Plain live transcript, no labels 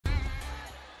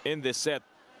in this set.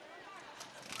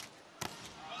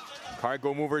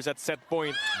 Cargo movers at set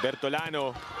point.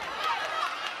 Bertolano.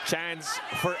 Chance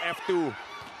for F2.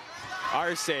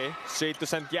 Arce straight to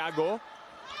Santiago.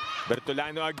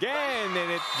 Bertolano again,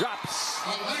 and it drops.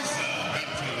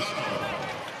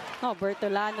 Oh,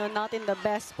 Bertolano not in the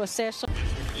best position,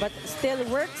 but still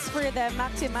works for them,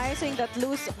 maximizing that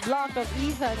loose block of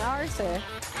Ethan Arce.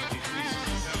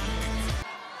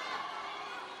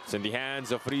 It's in the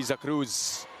hands of Riza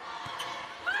Cruz.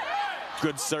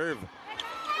 Good serve.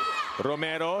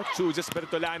 Romero chooses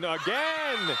Bertolano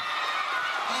again.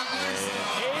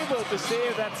 And able to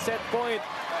save that set point.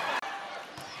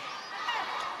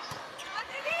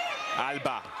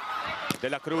 Alba. De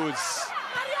La Cruz.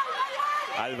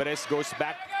 Alvarez goes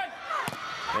back.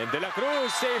 And De La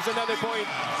Cruz saves another point.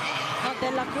 Oh,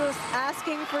 De La Cruz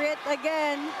asking for it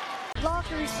again.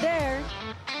 Blockers there.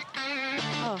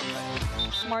 Oh,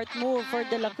 smart move for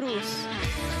De La Cruz.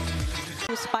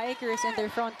 Two spikers in their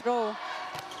front row.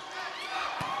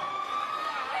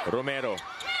 Romero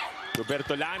to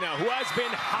Bertolana, who has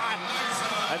been hot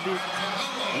at the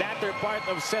latter part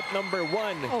of set number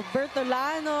 1. Oh,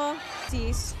 Bertolano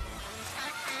sees.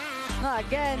 No,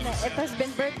 again, it has been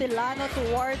Bertolano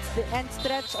towards the end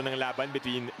stretch. Ng laban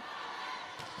between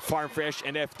Farm Fresh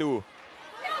and F2.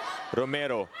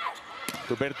 Romero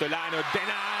to Bertolano,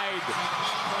 denied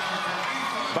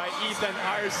by Ethan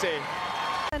Arce.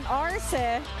 And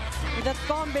Arce with that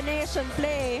combination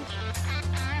play.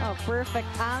 Oh, perfect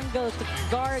angle to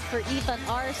guard for Ethan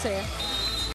Arce.